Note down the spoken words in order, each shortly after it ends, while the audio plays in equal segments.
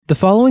The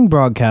following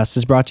broadcast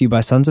is brought to you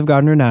by Sons of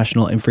God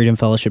International and Freedom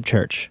Fellowship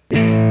Church.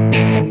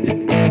 Hello,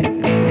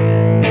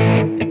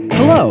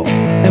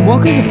 and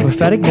welcome to the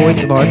prophetic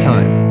voice of our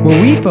time,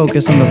 where we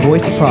focus on the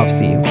voice of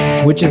prophecy,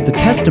 which is the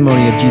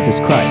testimony of Jesus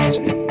Christ.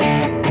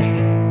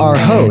 Our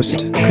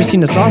host,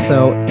 Christina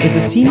Sasso, is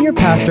a senior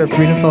pastor at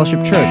Freedom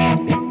Fellowship Church.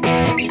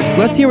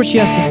 Let's hear what she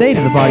has to say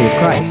to the body of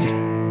Christ.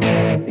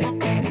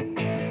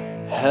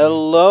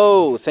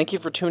 Hello, thank you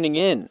for tuning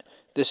in.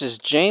 This is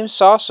James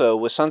Sasso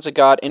with Sons of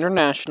God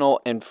International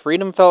and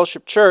Freedom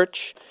Fellowship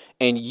Church,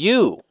 and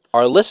you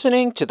are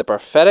listening to the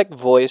prophetic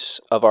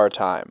voice of our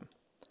time.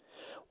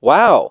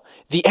 Wow,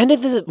 the end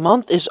of the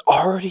month is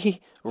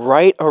already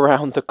right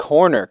around the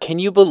corner. Can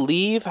you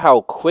believe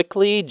how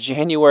quickly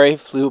January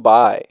flew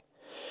by?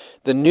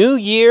 The new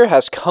year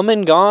has come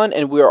and gone,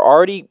 and we are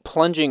already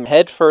plunging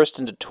headfirst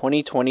into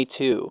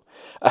 2022.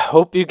 I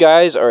hope you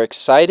guys are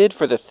excited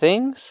for the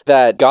things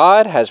that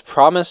God has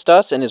promised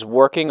us and is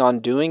working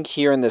on doing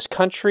here in this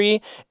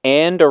country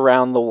and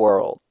around the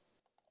world.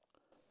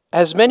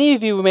 As many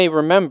of you may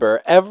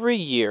remember, every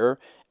year,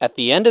 at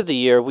the end of the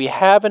year, we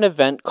have an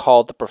event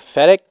called the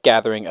Prophetic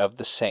Gathering of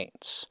the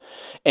Saints.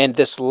 And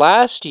this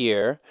last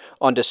year,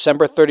 on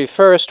December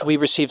 31st, we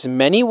received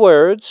many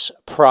words,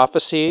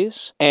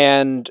 prophecies,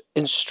 and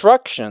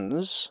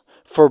instructions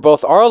for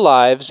both our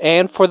lives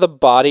and for the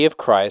body of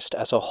Christ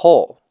as a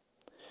whole.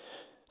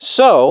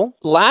 So,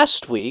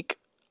 last week,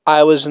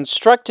 I was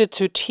instructed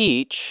to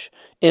teach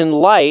in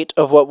light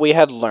of what we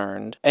had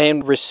learned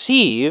and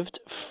received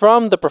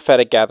from the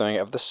Prophetic Gathering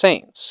of the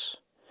Saints.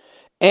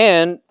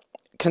 And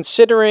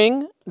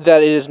considering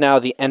that it is now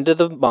the end of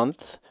the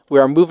month, we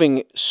are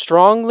moving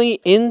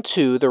strongly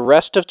into the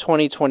rest of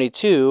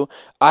 2022,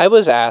 I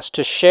was asked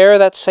to share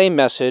that same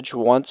message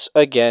once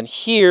again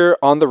here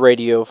on the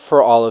radio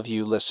for all of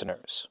you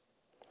listeners.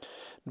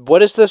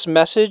 What is this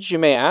message, you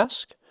may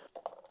ask?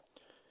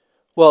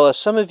 Well, as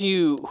some of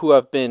you who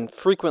have been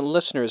frequent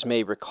listeners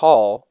may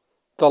recall,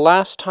 the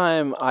last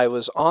time I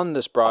was on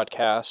this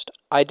broadcast,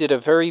 I did a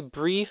very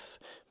brief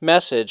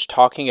message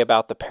talking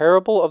about the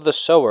parable of the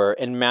sower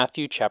in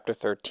Matthew chapter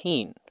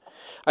 13.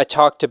 I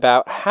talked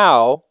about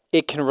how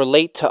it can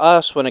relate to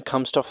us when it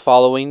comes to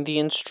following the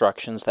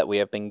instructions that we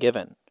have been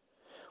given.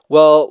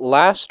 Well,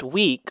 last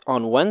week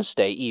on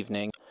Wednesday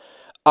evening,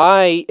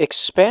 I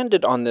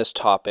expanded on this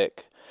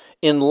topic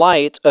in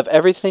light of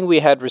everything we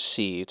had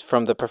received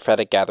from the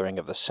prophetic gathering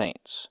of the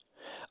saints.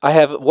 I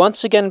have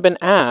once again been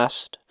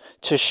asked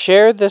to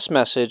share this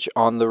message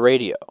on the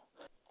radio.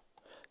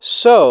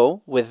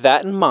 So, with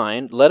that in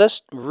mind, let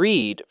us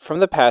read from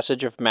the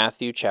passage of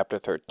Matthew chapter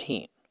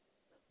 13.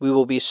 We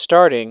will be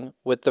starting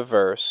with the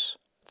verse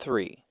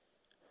 3.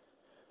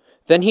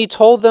 Then he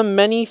told them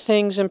many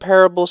things in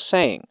parables,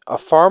 saying, A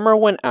farmer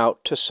went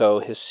out to sow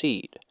his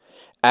seed.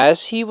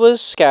 As he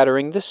was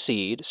scattering the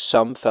seed,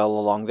 some fell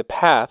along the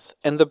path,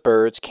 and the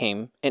birds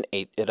came and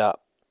ate it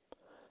up.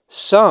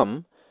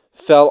 Some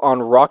fell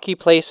on rocky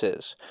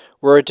places,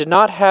 where it did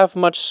not have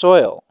much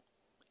soil.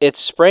 It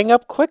sprang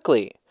up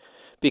quickly,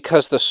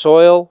 because the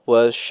soil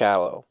was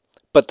shallow.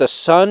 But the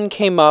sun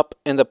came up,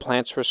 and the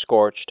plants were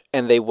scorched,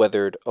 and they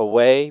withered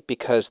away,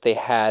 because they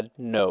had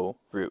no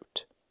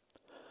root.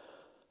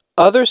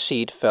 Other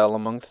seed fell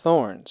among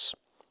thorns,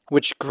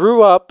 which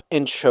grew up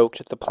and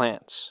choked the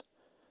plants.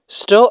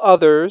 Still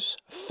others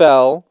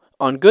fell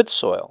on good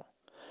soil,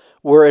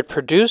 where it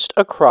produced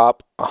a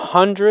crop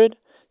 100,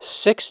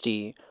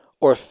 60,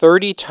 or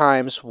 30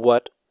 times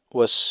what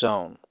was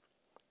sown.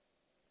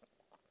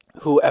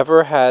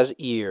 Whoever has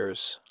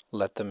ears,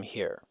 let them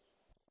hear.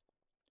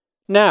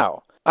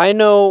 Now, I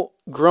know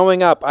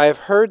growing up I have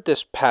heard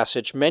this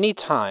passage many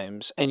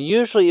times, and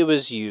usually it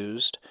was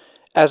used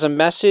as a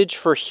message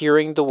for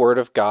hearing the word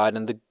of God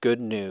and the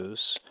good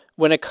news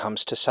when it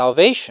comes to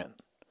salvation.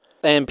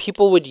 And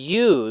people would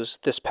use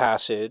this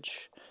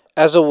passage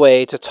as a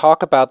way to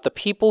talk about the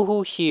people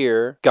who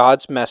hear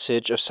God's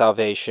message of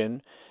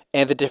salvation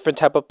and the different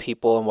type of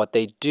people and what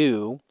they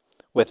do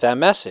with that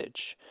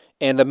message.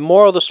 And the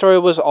moral of the story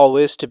was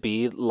always to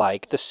be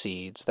like the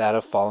seeds that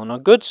have fallen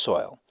on good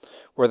soil,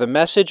 where the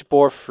message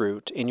bore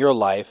fruit in your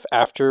life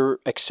after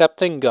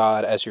accepting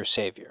God as your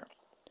Savior.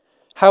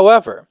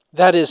 However,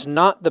 that is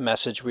not the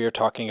message we are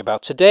talking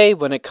about today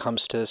when it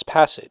comes to this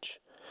passage.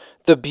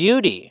 The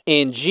beauty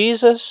in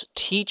Jesus'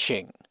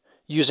 teaching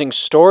using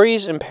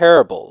stories and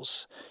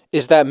parables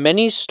is that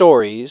many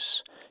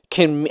stories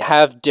can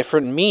have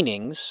different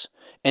meanings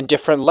and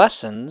different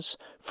lessons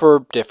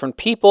for different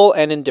people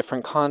and in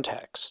different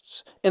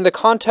contexts. In the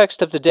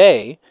context of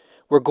today,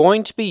 we're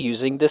going to be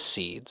using the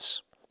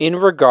seeds in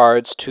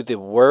regards to the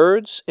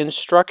words,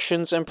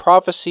 instructions, and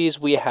prophecies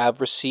we have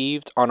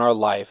received on our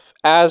life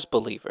as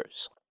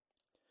believers.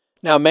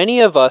 Now, many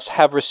of us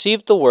have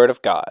received the Word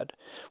of God.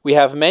 We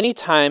have many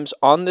times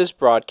on this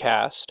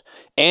broadcast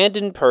and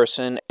in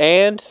person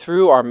and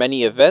through our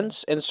many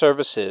events and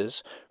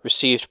services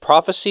received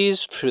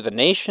prophecies to the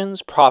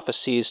nations,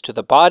 prophecies to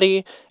the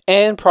body,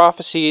 and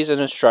prophecies and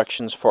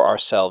instructions for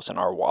ourselves in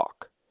our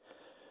walk.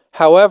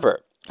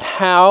 However,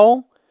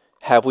 how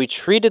have we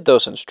treated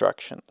those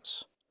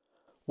instructions?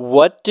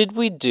 what did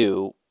we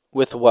do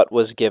with what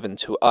was given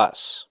to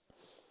us?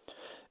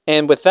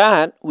 And with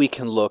that, we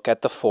can look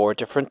at the 4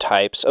 different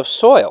types of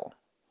soil.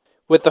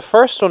 With the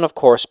first one, of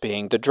course,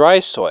 being the dry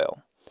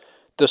soil.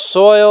 The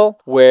soil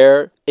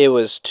where it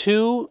was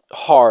too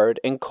hard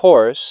and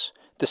coarse,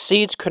 the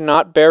seeds could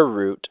not bear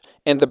root,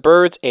 and the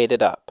birds ate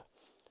it up.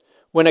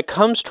 When it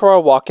comes to our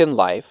walk in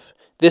life,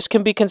 this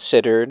can be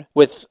considered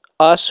with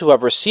us who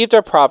have received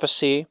our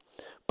prophecy,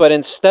 but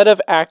instead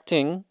of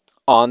acting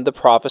on the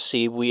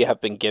prophecy we have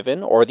been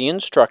given or the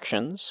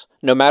instructions,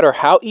 no matter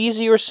how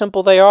easy or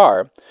simple they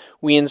are,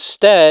 we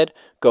instead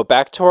go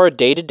back to our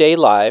day-to-day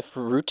life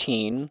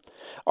routine,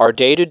 our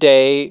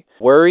day-to-day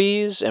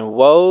worries and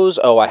woes.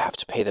 Oh, I have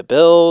to pay the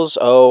bills.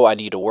 Oh, I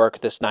need to work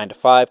this 9 to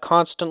 5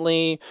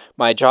 constantly.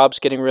 My job's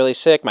getting really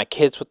sick. My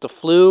kid's with the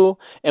flu.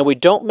 And we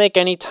don't make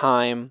any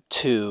time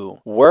to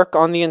work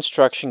on the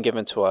instruction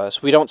given to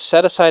us. We don't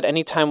set aside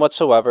any time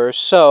whatsoever.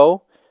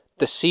 So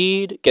the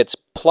seed gets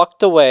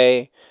plucked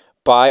away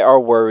by our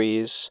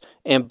worries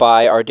and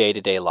by our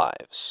day-to-day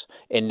lives.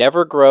 It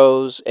never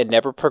grows, it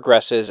never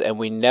progresses, and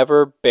we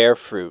never bear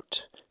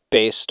fruit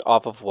based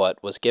off of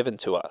what was given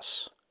to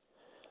us.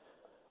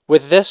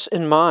 With this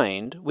in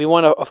mind, we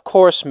want to, of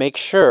course, make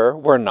sure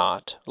we're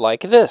not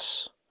like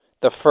this,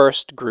 the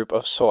first group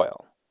of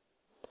soil.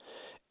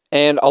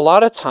 And a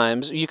lot of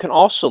times, you can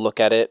also look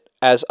at it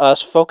as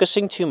us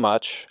focusing too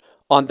much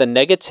on the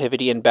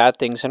negativity and bad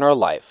things in our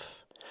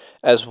life,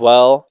 as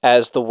well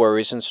as the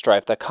worries and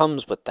strife that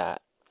comes with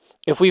that.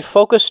 If we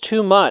focus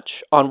too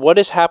much on what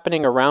is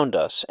happening around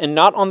us and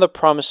not on the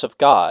promise of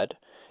God,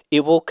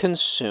 it will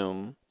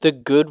consume the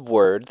good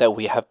word that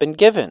we have been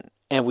given,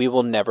 and we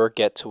will never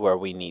get to where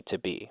we need to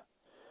be.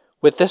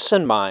 With this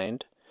in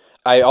mind,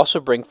 I also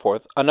bring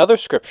forth another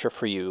scripture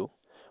for you,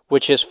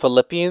 which is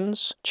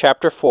Philippians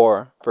chapter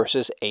 4,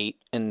 verses 8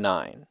 and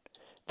 9.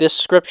 This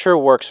scripture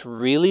works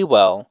really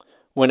well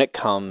when it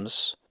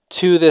comes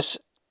to this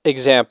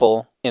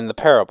example in the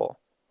parable.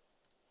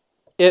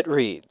 It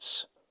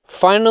reads,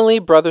 "Finally,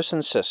 brothers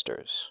and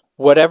sisters,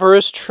 whatever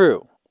is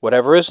true,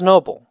 whatever is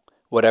noble,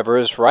 whatever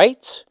is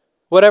right,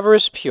 whatever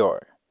is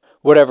pure,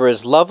 whatever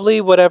is lovely,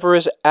 whatever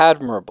is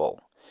admirable,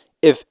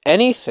 if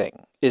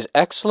anything is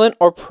excellent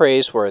or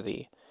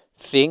praiseworthy,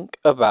 think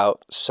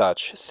about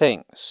such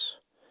things."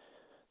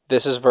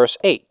 This is verse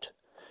 8.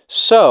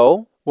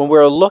 So, when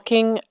we're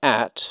looking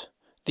at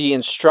the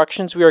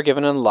instructions we are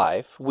given in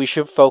life, we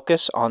should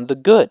focus on the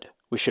good.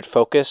 We should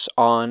focus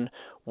on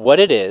what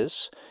it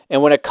is.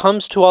 And when it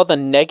comes to all the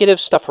negative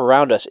stuff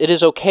around us, it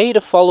is okay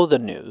to follow the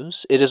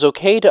news. It is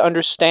okay to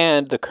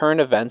understand the current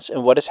events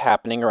and what is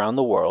happening around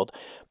the world,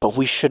 but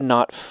we should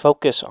not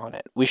focus on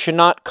it. We should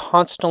not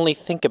constantly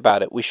think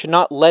about it. We should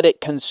not let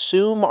it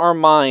consume our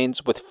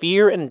minds with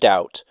fear and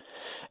doubt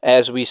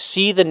as we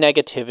see the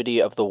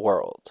negativity of the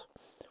world.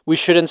 We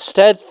should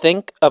instead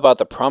think about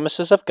the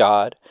promises of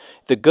God,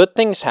 the good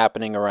things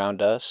happening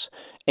around us,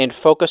 and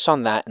focus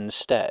on that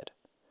instead.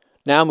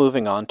 Now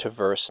moving on to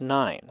verse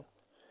 9.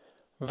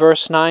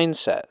 Verse 9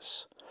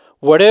 says,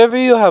 "Whatever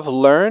you have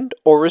learned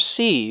or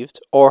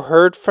received or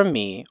heard from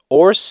me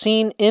or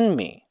seen in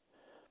me,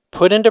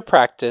 put into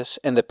practice,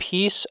 and the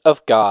peace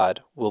of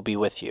God will be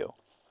with you."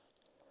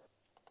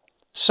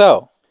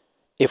 So,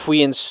 if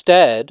we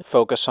instead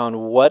focus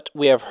on what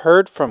we have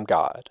heard from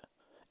God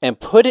and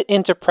put it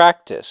into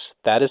practice,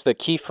 that is the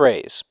key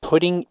phrase,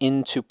 putting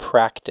into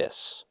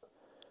practice,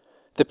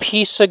 the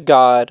peace of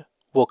God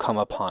will come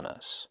upon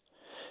us.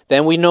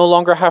 Then we no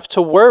longer have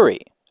to worry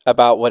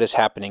about what is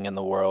happening in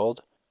the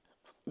world.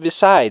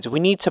 Besides, we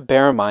need to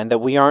bear in mind that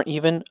we aren't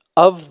even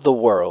of the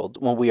world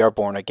when we are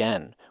born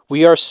again.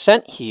 We are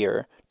sent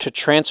here to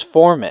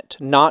transform it,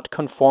 not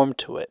conform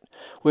to it.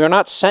 We are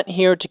not sent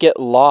here to get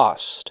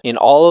lost in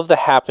all of the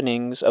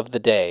happenings of the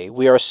day.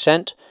 We are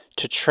sent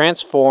to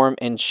transform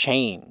and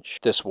change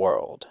this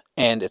world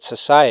and its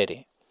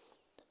society.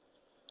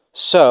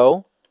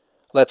 So,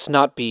 let's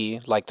not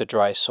be like the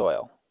dry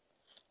soil.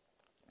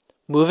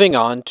 Moving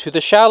on to the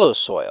shallow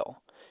soil.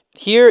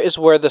 Here is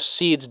where the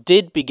seeds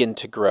did begin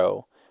to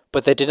grow,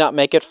 but they did not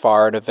make it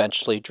far and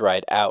eventually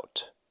dried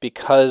out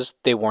because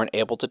they weren't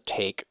able to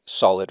take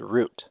solid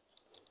root.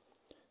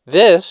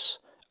 This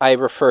I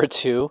refer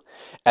to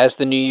as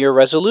the New Year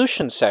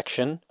resolution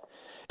section,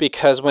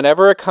 because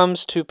whenever it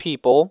comes to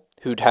people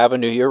who'd have a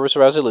New Year's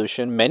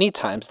resolution, many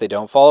times they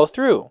don't follow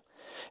through.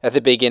 At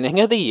the beginning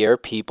of the year,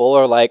 people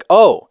are like,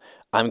 "Oh,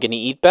 I'm going to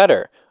eat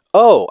better.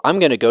 Oh, I'm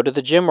going to go to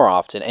the gym more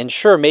often." And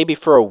sure, maybe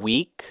for a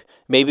week,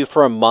 maybe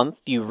for a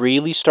month, you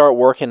really start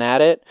working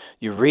at it.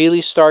 You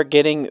really start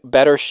getting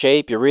better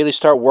shape. You really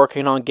start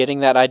working on getting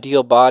that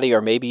ideal body,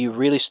 or maybe you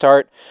really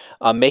start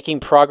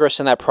making progress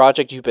in that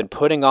project you've been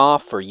putting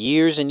off for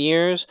years and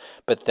years.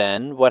 But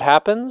then what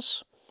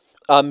happens?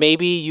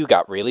 Maybe you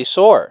got really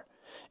sore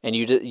and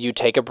you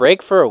take a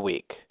break for a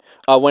week.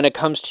 When it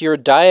comes to your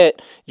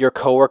diet, your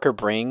coworker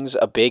brings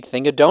a big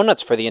thing of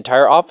donuts for the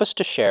entire office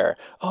to share.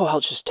 Oh,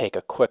 I'll just take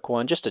a quick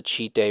one, just a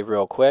cheat day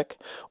real quick.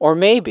 Or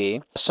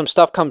maybe some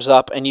stuff comes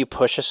up and you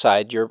push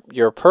aside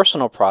your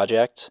personal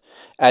project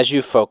as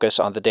you focus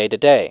on the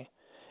day-to-day.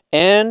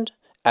 And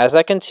As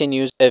that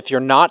continues, if you're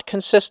not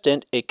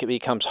consistent, it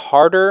becomes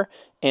harder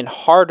and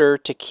harder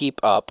to keep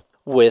up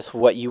with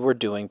what you were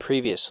doing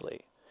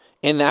previously.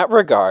 In that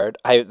regard,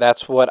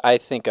 that's what I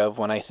think of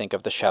when I think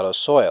of the shallow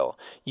soil.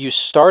 You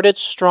started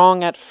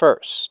strong at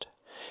first.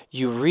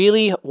 You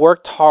really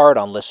worked hard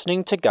on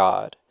listening to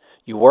God.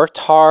 You worked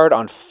hard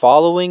on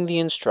following the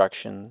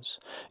instructions.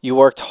 You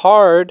worked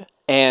hard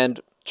and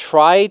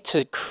tried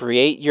to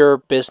create your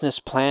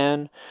business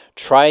plan,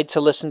 tried to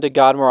listen to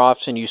God more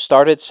often. You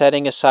started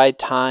setting aside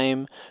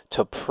time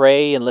to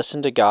pray and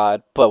listen to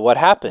God. But what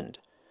happened?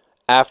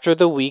 After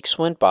the weeks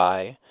went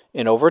by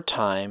and over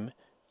time,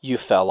 you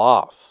fell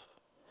off.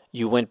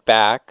 You went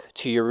back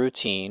to your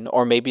routine,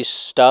 or maybe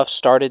stuff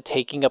started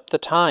taking up the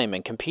time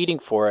and competing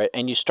for it,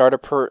 and you started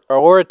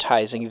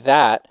prioritizing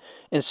that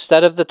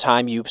instead of the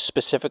time you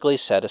specifically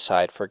set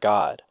aside for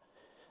God.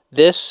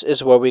 This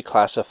is where we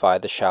classify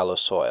the shallow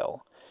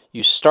soil.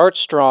 You start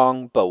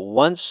strong, but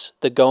once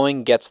the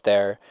going gets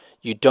there,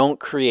 you don't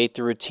create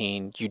the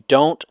routine, you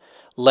don't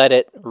let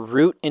it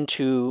root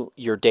into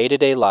your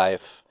day-to-day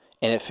life,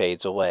 and it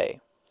fades away.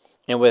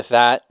 And with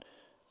that,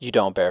 you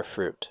don't bear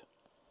fruit.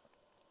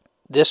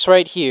 This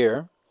right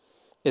here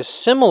is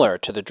similar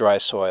to the dry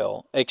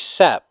soil,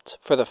 except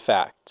for the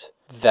fact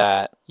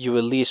that you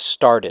at least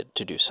started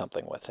to do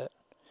something with it.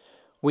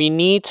 We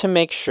need to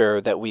make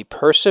sure that we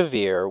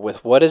persevere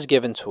with what is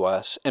given to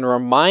us and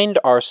remind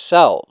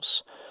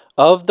ourselves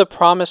of the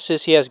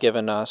promises He has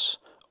given us,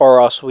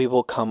 or else we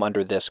will come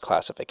under this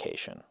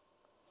classification.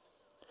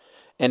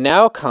 And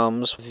now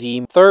comes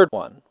the third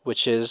one,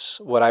 which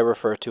is what I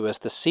refer to as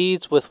the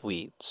seeds with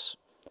weeds.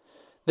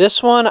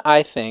 This one,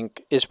 I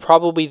think, is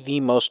probably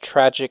the most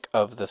tragic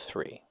of the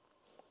three.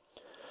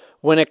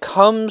 When it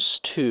comes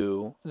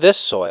to this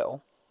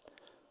soil,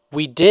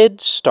 we did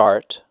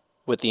start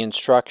with the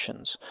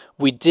instructions.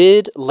 We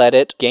did let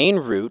it gain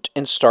root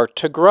and start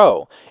to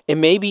grow. It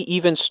maybe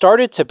even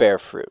started to bear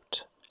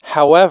fruit.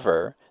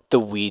 However, the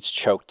weeds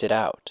choked it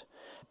out.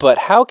 But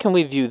how can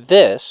we view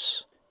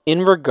this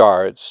in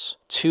regards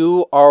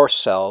to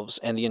ourselves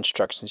and the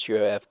instructions you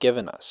have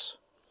given us?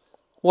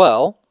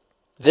 Well,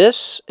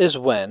 this is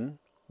when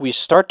we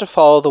start to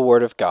follow the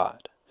Word of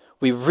God.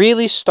 We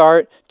really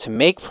start to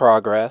make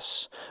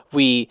progress.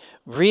 We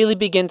really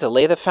begin to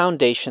lay the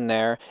foundation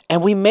there,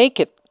 and we make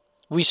it.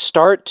 We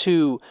start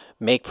to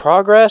make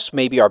progress.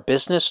 Maybe our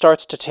business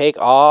starts to take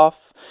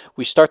off.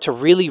 We start to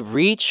really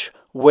reach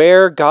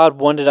where God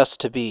wanted us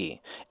to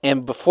be.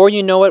 And before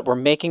you know it, we're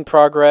making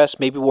progress.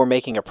 Maybe we're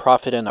making a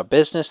profit in a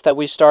business that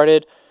we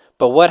started.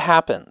 But what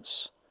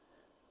happens?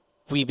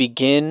 We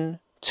begin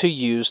to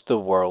use the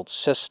world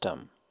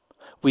system.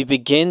 We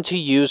begin to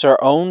use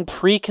our own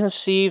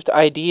preconceived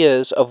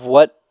ideas of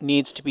what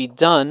needs to be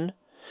done.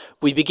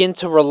 We begin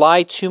to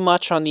rely too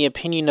much on the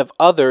opinion of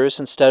others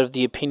instead of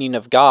the opinion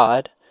of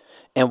God.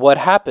 And what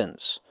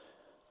happens?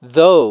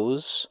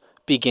 Those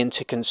begin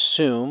to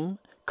consume,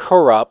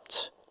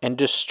 corrupt, and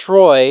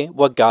destroy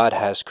what God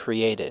has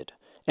created.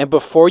 And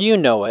before you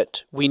know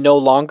it, we no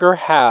longer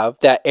have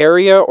that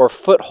area or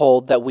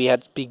foothold that we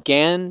had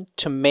began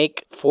to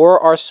make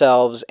for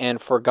ourselves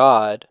and for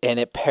God, and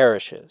it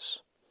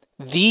perishes.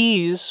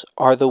 These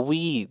are the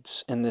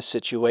weeds in this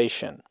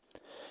situation.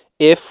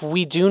 If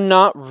we do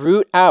not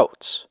root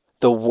out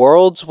the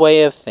world's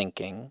way of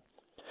thinking,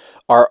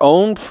 our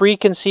own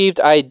preconceived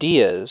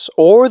ideas,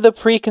 or the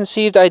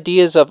preconceived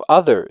ideas of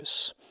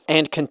others,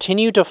 and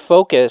continue to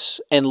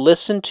focus and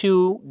listen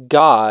to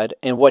God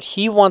and what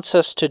He wants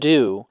us to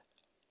do,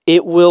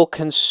 it will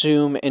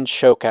consume and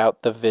choke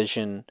out the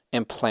vision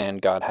and plan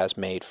God has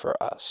made for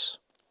us.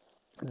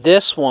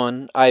 This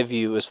one I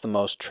view as the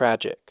most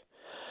tragic,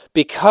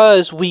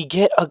 because we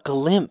get a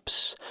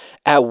glimpse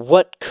at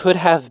what could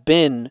have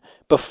been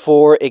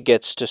before it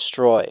gets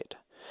destroyed.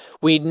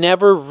 We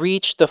never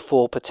reach the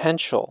full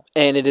potential,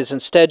 and it is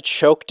instead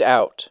choked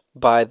out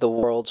by the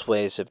world's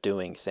ways of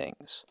doing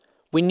things.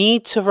 We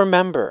need to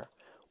remember,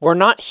 we're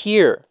not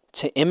here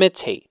to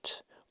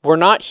imitate. We're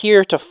not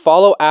here to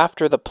follow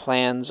after the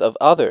plans of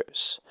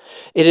others.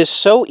 It is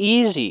so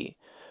easy,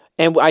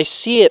 and I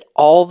see it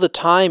all the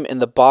time in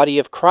the body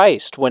of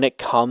Christ when it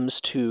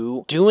comes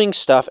to doing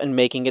stuff and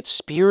making it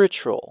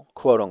spiritual,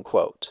 quote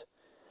unquote.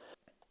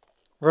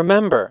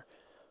 Remember,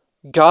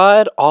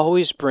 God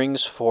always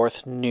brings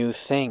forth new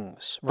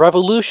things,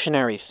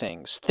 revolutionary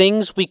things,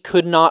 things we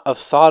could not have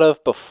thought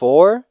of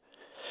before,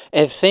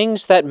 and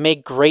things that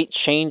make great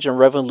change and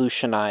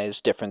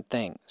revolutionize different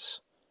things.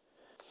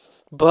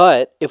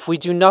 But if we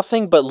do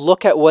nothing but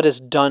look at what is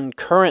done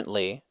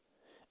currently,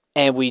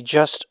 and we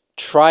just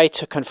try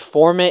to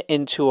conform it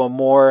into a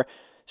more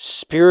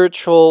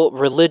spiritual,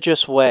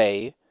 religious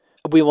way,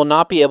 we will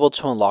not be able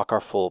to unlock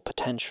our full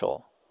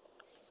potential.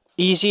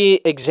 Easy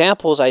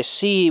examples I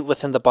see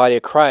within the body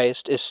of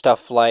Christ is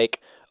stuff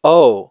like,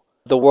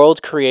 the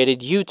world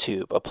created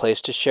YouTube, a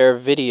place to share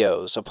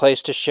videos, a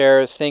place to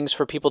share things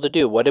for people to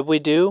do. What did we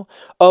do?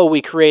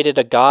 We created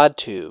a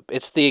GodTube.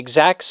 It's the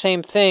exact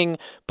same thing,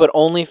 but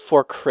only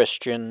for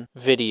Christian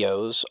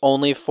videos,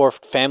 only for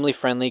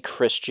family-friendly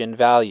Christian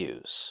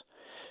values.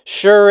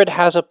 Sure, it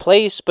has a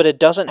place, but it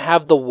doesn't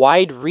have the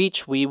wide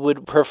reach we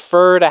would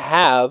prefer to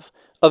have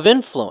of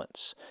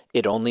influence.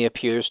 It only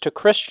appeals to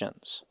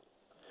Christians.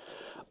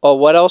 Oh,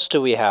 what else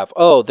do we have?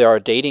 Oh, there are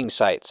dating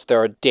sites.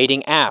 There are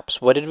dating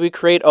apps. What did we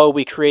create? Oh,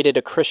 we created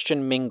a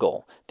Christian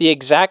mingle. The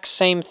exact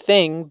same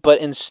thing, but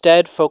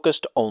instead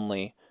focused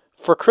only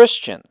for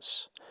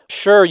Christians.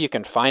 Sure, you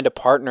can find a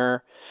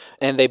partner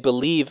and they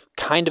believe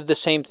kind of the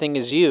same thing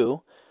as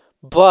you,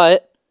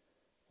 but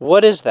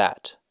what is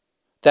that?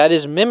 That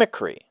is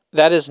mimicry.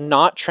 That is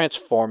not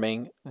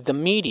transforming the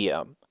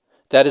medium.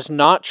 That is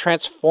not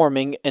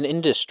transforming an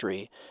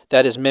industry.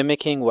 That is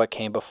mimicking what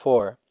came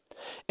before.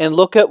 And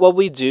look at what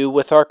we do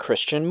with our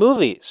Christian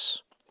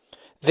movies.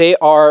 They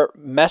are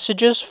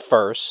messages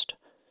first,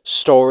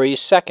 stories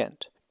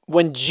second.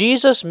 When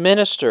Jesus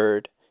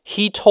ministered,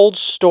 he told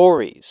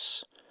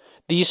stories.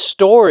 These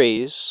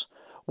stories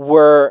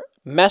were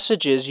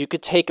messages you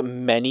could take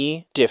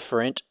many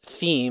different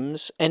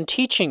themes and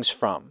teachings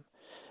from.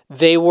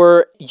 They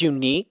were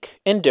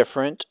unique and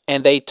different,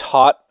 and they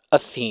taught a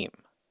theme.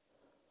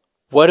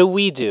 What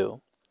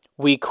do?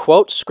 We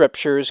quote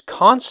scriptures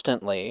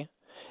constantly,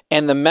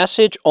 and the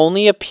message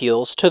only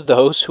appeals to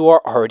those who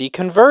are already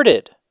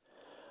converted.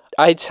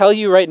 I tell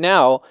you right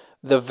now,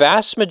 the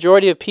vast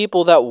majority of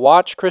people that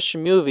watch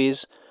Christian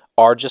movies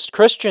are just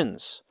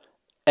Christians.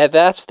 If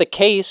that's the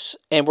case,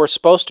 and we're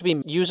supposed to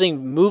be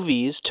using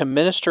movies to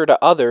minister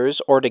to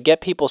others or to get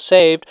people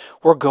saved,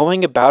 we're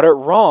going about it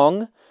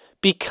wrong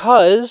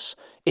because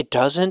it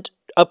doesn't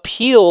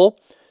appeal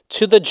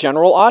to the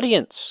general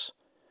audience.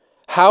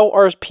 How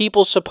are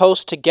people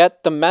supposed to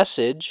get the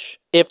message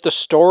if the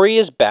story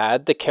is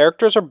bad, the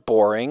characters are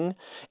boring,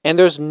 and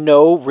there's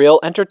no real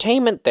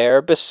entertainment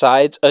there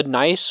besides a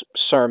nice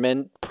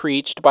sermon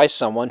preached by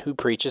someone who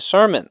preaches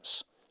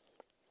sermons?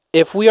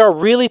 If we are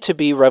really to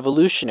be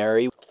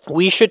revolutionary,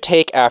 we should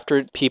take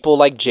after people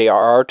like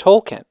J.R.R.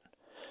 Tolkien.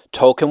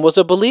 Tolkien was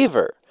a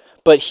believer,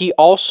 but he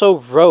also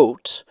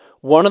wrote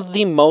one of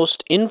the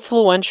most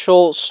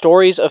influential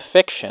stories of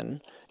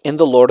fiction in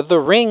The Lord of the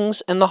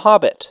Rings and The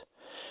Hobbit.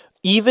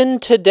 Even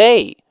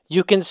today,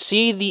 you can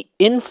see the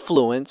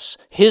influence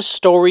his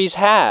stories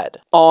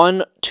had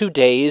on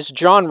today's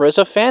genres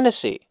of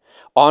fantasy,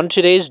 on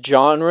today's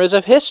genres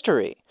of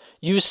history.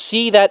 You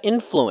see that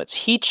influence.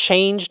 He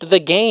changed the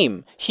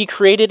game. He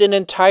created an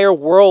entire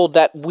world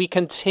that we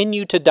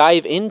continue to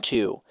dive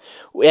into.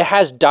 It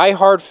has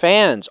diehard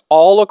fans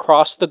all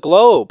across the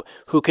globe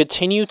who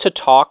continue to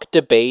talk,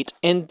 debate,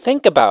 and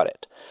think about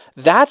it.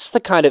 That's the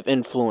kind of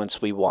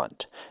influence we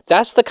want.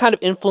 That's the kind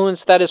of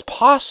influence that is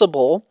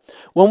possible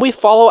when we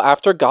follow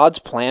after God's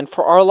plan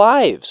for our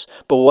lives.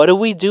 But what do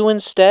we do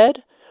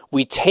instead?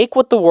 We take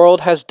what the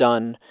world has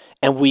done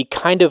and we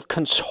kind of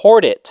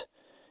contort it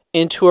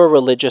into a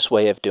religious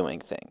way of doing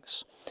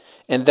things.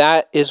 And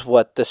that is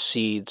what the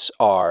seeds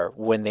are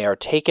when they are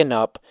taken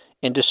up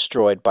and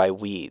destroyed by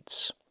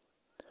weeds.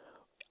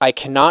 I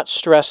cannot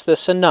stress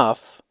this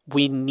enough.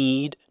 We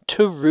need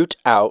to root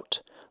out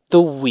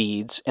the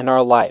weeds in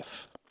our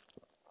life.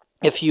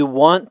 If you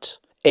want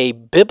a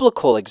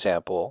biblical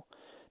example,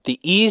 the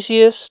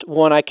easiest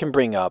one I can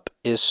bring up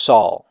is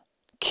Saul,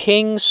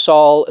 King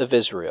Saul of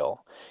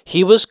Israel.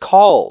 He was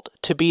called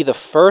to be the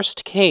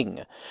first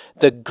king,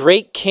 the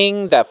great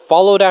king that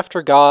followed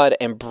after God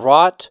and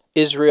brought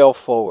Israel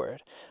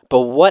forward.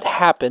 But what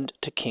happened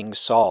to King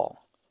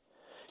Saul?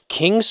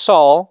 King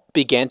Saul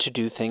began to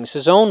do things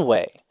his own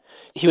way.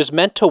 He was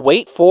meant to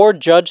wait for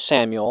Judge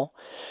Samuel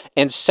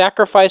and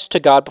sacrifice to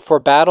God before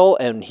battle,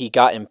 and he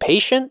got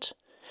impatient,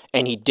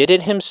 and he did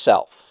it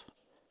himself.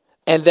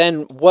 And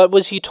then what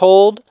was he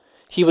told?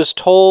 He was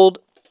told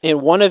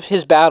in one of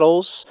his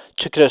battles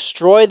to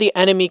destroy the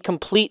enemy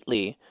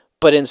completely,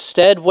 but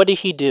instead, what did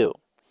he do?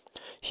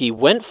 He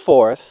went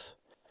forth,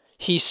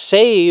 he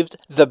saved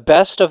the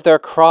best of their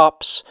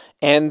crops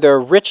and their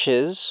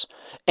riches,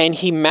 and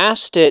he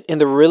massed it in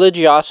the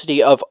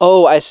religiosity of,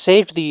 oh, I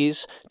saved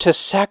these to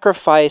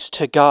sacrifice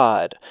to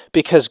God,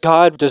 because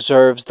God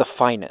deserves the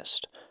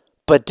finest.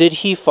 But did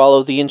he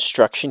follow the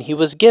instruction he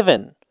was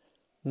given?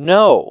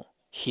 No,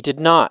 he did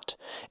not.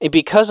 And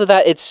because of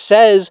that, it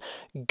says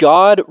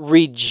God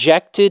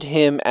rejected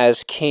him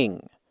as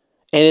king.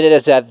 And it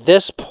is at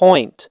this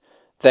point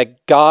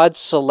that God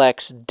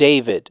selects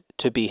David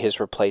to be his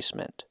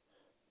replacement.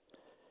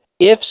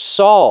 If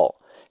Saul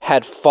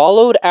had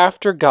followed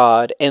after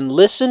God and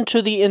listened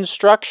to the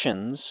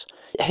instructions,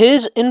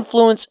 his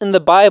influence in the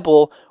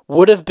Bible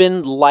would have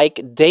been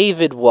like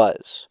David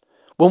was.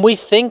 When we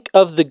think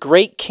of the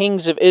great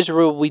kings of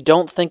Israel, we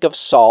don't think of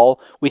Saul,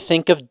 we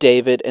think of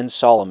David and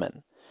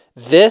Solomon.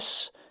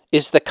 This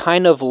is the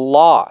kind of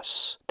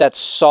loss that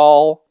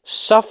Saul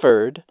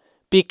suffered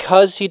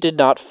because he did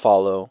not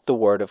follow the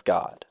word of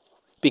God,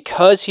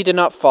 because he did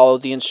not follow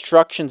the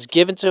instructions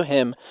given to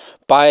him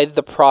by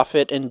the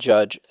prophet and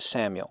judge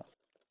Samuel.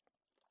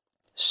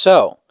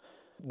 So,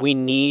 we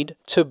need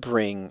to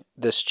bring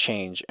this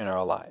change in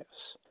our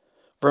lives.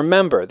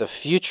 Remember, the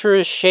future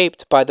is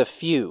shaped by the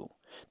few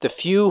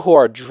who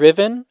are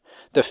driven,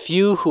 the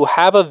few who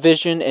have a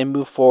vision and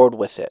move forward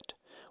with it.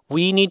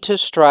 We need to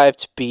strive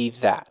to be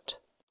that.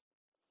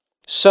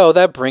 So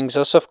that brings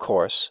us, of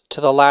course,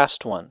 to the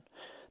last one,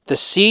 the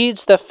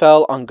seeds that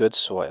fell on good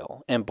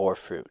soil and bore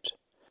fruit.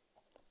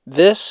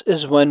 This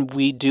is when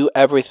we do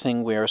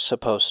everything we are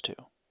supposed to.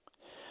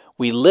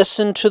 We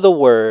listen to the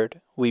word,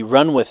 we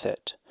run with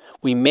it.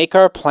 We make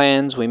our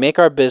plans, we make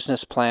our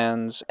business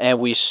plans, and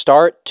we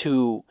start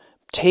to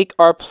take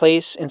our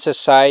place in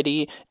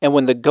society. And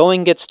when the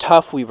going gets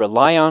tough, we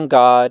rely on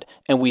God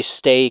and we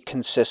stay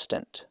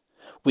consistent.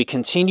 We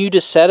continue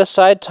to set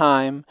aside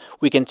time,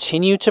 we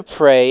continue to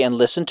pray and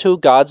listen to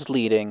God's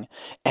leading,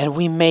 and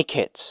we make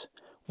it.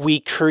 We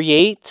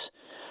create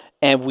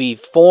and we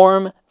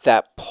form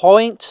that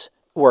point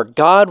where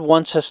God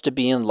wants us to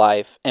be in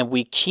life, and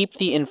we keep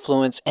the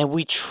influence and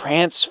we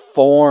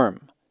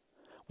transform.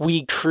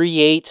 We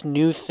create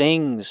new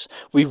things.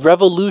 We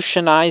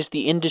revolutionize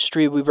the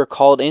industry we were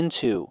called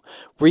into.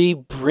 We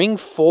bring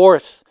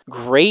forth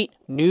great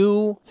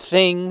new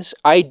things,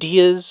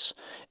 ideas,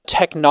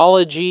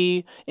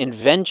 technology,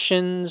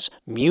 inventions,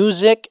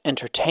 music,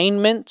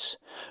 entertainment,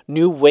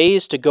 new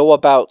ways to go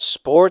about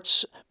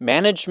sports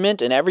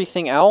management and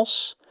everything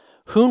else.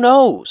 Who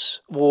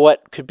knows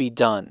what could be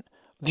done?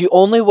 The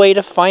only way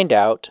to find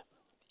out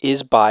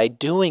is by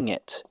doing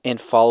it and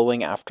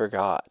following after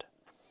God.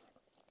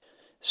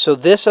 So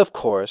this, of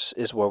course,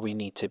 is where we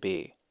need to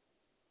be.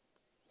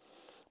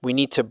 We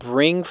need to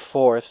bring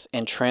forth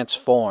and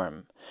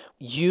transform.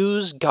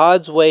 Use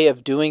God's way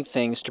of doing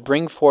things to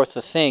bring forth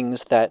the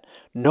things that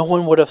no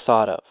one would have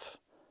thought of.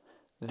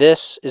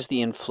 This is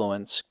the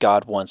influence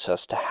God wants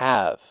us to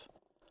have.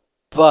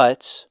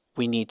 But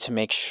we need to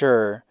make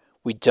sure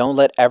we don't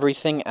let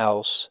everything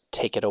else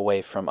take it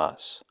away from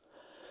us.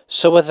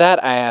 So with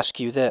that, I ask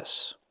you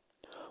this.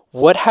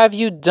 What have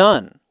you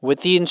done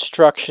with the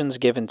instructions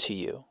given to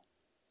you?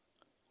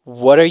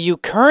 What are you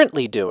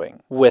currently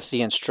doing with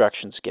the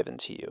instructions given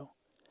to you?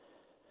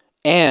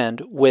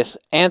 And with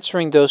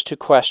answering those two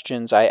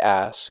questions, I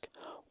ask,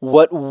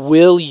 what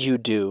will you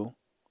do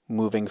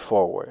moving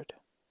forward?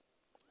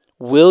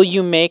 Will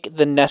you make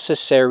the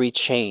necessary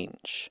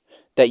change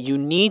that you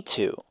need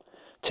to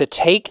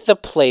take the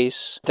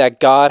place that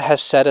God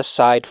has set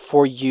aside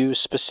for you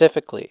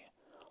specifically?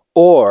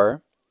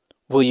 Or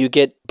will you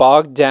get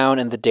bogged down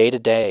in the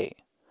day-to-day?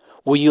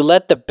 Will you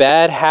let the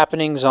bad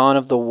happenings on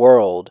of the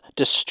world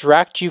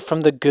distract you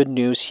from the good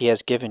news He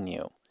has given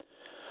you?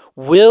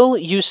 Will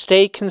you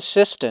stay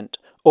consistent,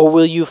 or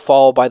will you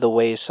fall by the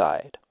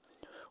wayside?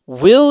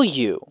 Will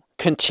you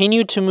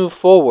continue to move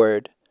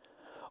forward,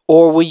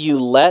 or will you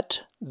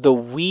let the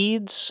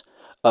weeds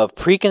of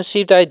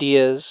preconceived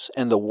ideas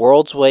and the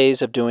world's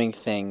ways of doing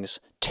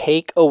things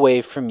take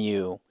away from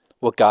you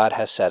what God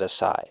has set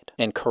aside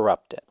and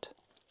corrupt it?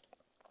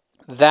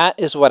 That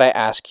is what I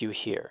ask you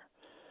here.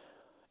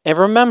 And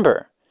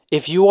remember,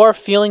 if you are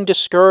feeling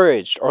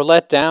discouraged or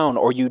let down,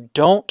 or you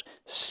don't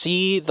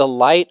see the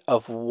light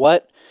of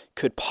what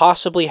could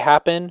possibly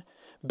happen,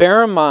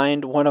 bear in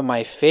mind one of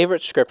my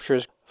favorite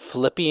scriptures,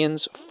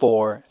 Philippians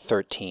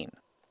 4:13.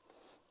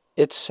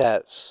 It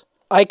says,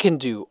 I can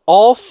do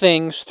all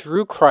things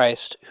through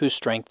Christ who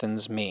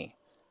strengthens me.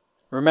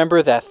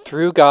 Remember that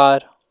through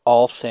God,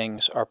 all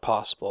things are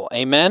possible.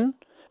 Amen?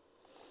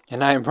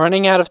 And I am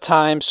running out of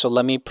time, so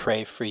let me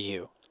pray for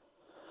you.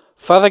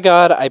 Father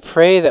God, I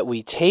pray that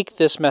we take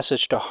this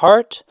message to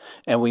heart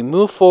and we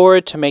move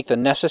forward to make the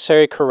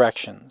necessary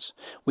corrections.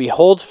 We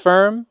hold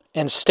firm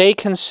and stay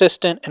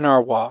consistent in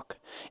our walk.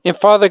 And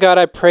Father God,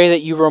 I pray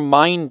that you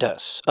remind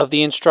us of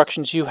the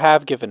instructions you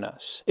have given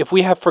us. If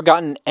we have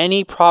forgotten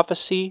any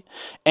prophecy,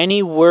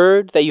 any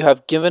word that you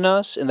have given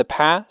us in the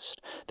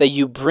past, that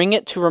you bring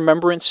it to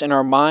remembrance in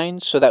our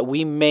minds so that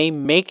we may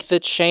make the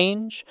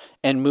change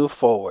and move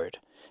forward.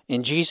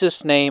 In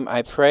Jesus' name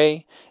I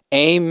pray,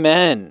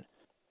 amen.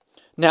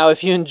 Now,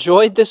 if you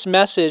enjoyed this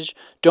message,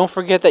 don't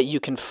forget that you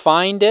can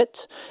find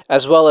it,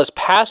 as well as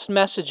past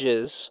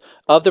messages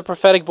of the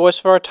prophetic voice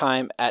of our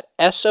time at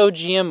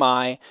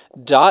sogmi.org,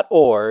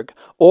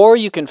 or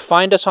you can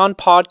find us on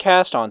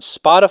podcast on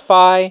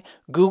Spotify,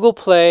 Google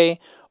Play,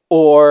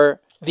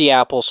 or the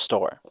Apple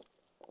Store.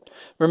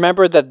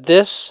 Remember that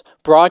this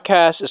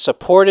broadcast is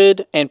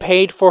supported and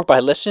paid for by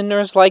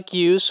listeners like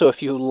you, so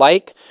if you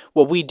like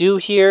what we do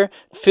here,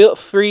 feel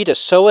free to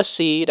sow a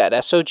seed at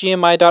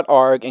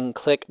sogmi.org and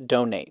click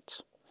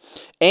donate.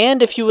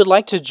 And if you would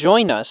like to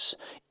join us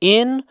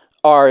in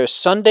our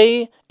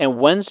Sunday and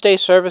Wednesday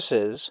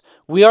services,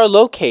 we are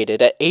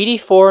located at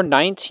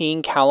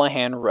 8419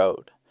 Callahan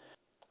Road.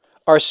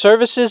 Our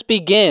services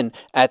begin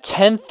at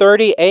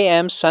 10:30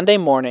 a.m. Sunday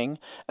morning,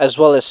 as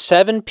well as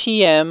 7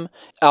 p.m.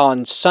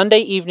 on Sunday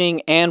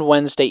evening and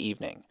Wednesday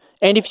evening.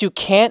 And if you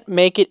can't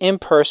make it in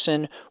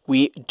person,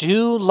 we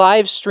do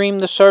live stream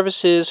the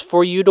services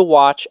for you to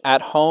watch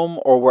at home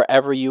or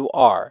wherever you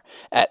are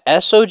at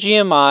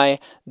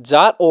sogmi.org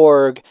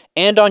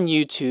and on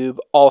YouTube,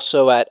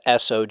 also at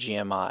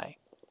sogmi.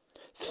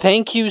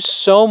 Thank you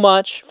so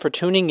much for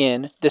tuning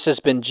in. This has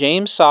been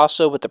James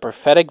Sasso with the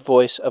prophetic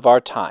voice of our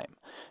time.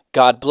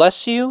 God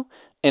bless you,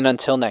 and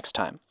until next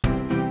time.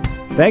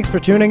 Thanks for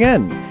tuning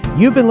in.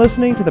 You've been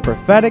listening to the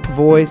prophetic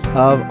voice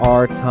of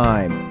our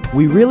time.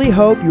 We really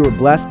hope you were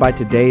blessed by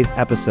today's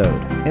episode.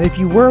 And if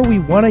you were, we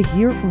want to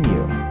hear from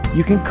you.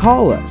 You can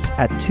call us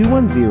at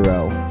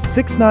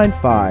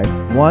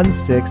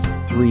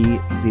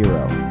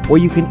 210-695-1630. Or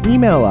you can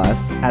email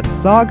us at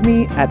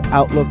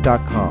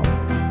sogmi@outlook.com.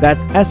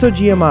 That's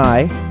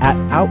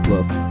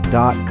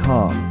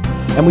SOGMI@outlook.com.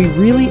 And we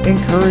really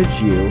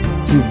encourage you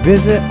to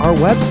visit our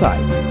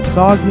website,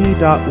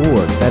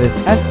 sogmi.org. That is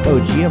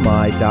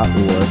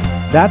SOGMI.org.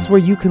 That's where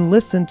you can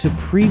listen to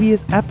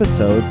previous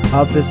episodes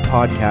of this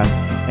podcast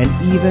and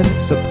even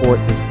support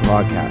this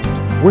podcast.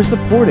 We're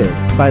supported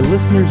by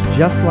listeners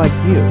just like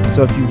you.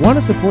 So if you want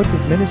to support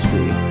this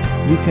ministry,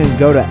 you can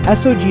go to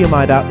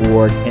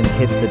SOGMI.org and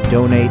hit the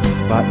donate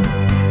button.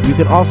 You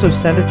can also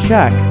send a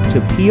check to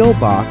P.O.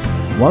 Box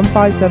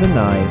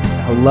 1579,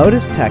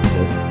 Helotes,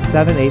 Texas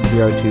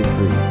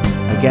 78023.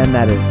 Again,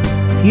 that is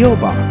P.O.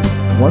 Box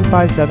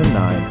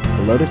 1579,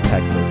 Helotes,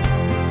 Texas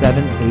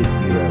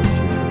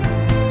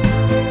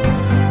 78023.